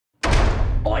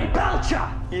Oi,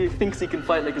 Belcher! He thinks he can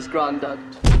fight like his granddad.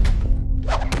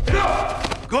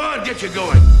 Go on, get you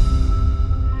going.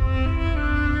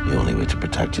 The only way to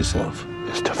protect yourself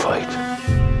is to fight.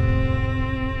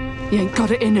 He ain't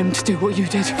got it in him to do what you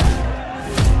did.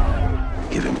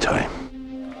 Give him time.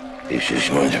 He's just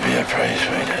going to be a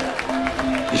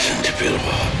prizefighter. Listen to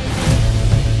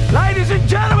Billboard. Ladies and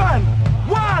gentlemen,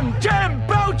 one Jem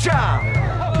Belcher!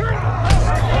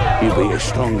 You'll be a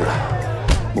stronger,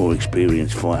 more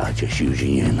experienced fighter just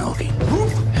using your noggin.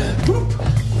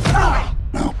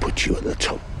 I'll put you at the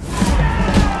top.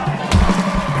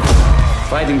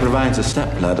 Fighting provides a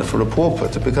stepladder for a pauper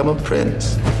to become a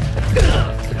prince.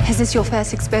 Is this your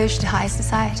first exposure to high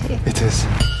society? It is.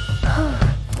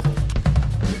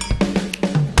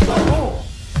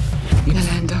 You'll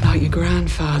end up like your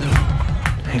grandfather.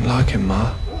 Ain't like him,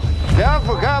 Ma.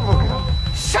 Careful.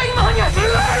 Shame on you! Leave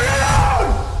it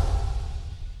alone!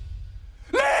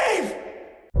 Leave!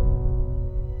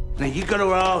 Now you got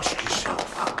to ask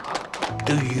yourself,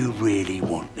 do you really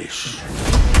want this?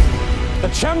 The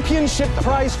championship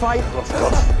prize fight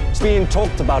is being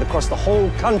talked about across the whole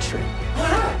country.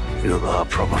 You look like a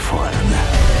proper fighter now.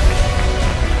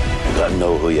 You got to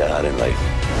know who you are in life.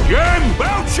 Jem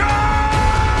Belcher!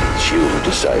 It's you who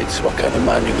decides what kind of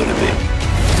man you're going to be.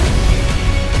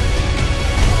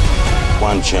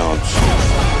 One chance,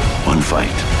 one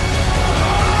fight.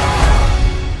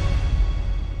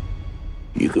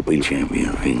 You could be champion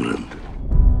of England.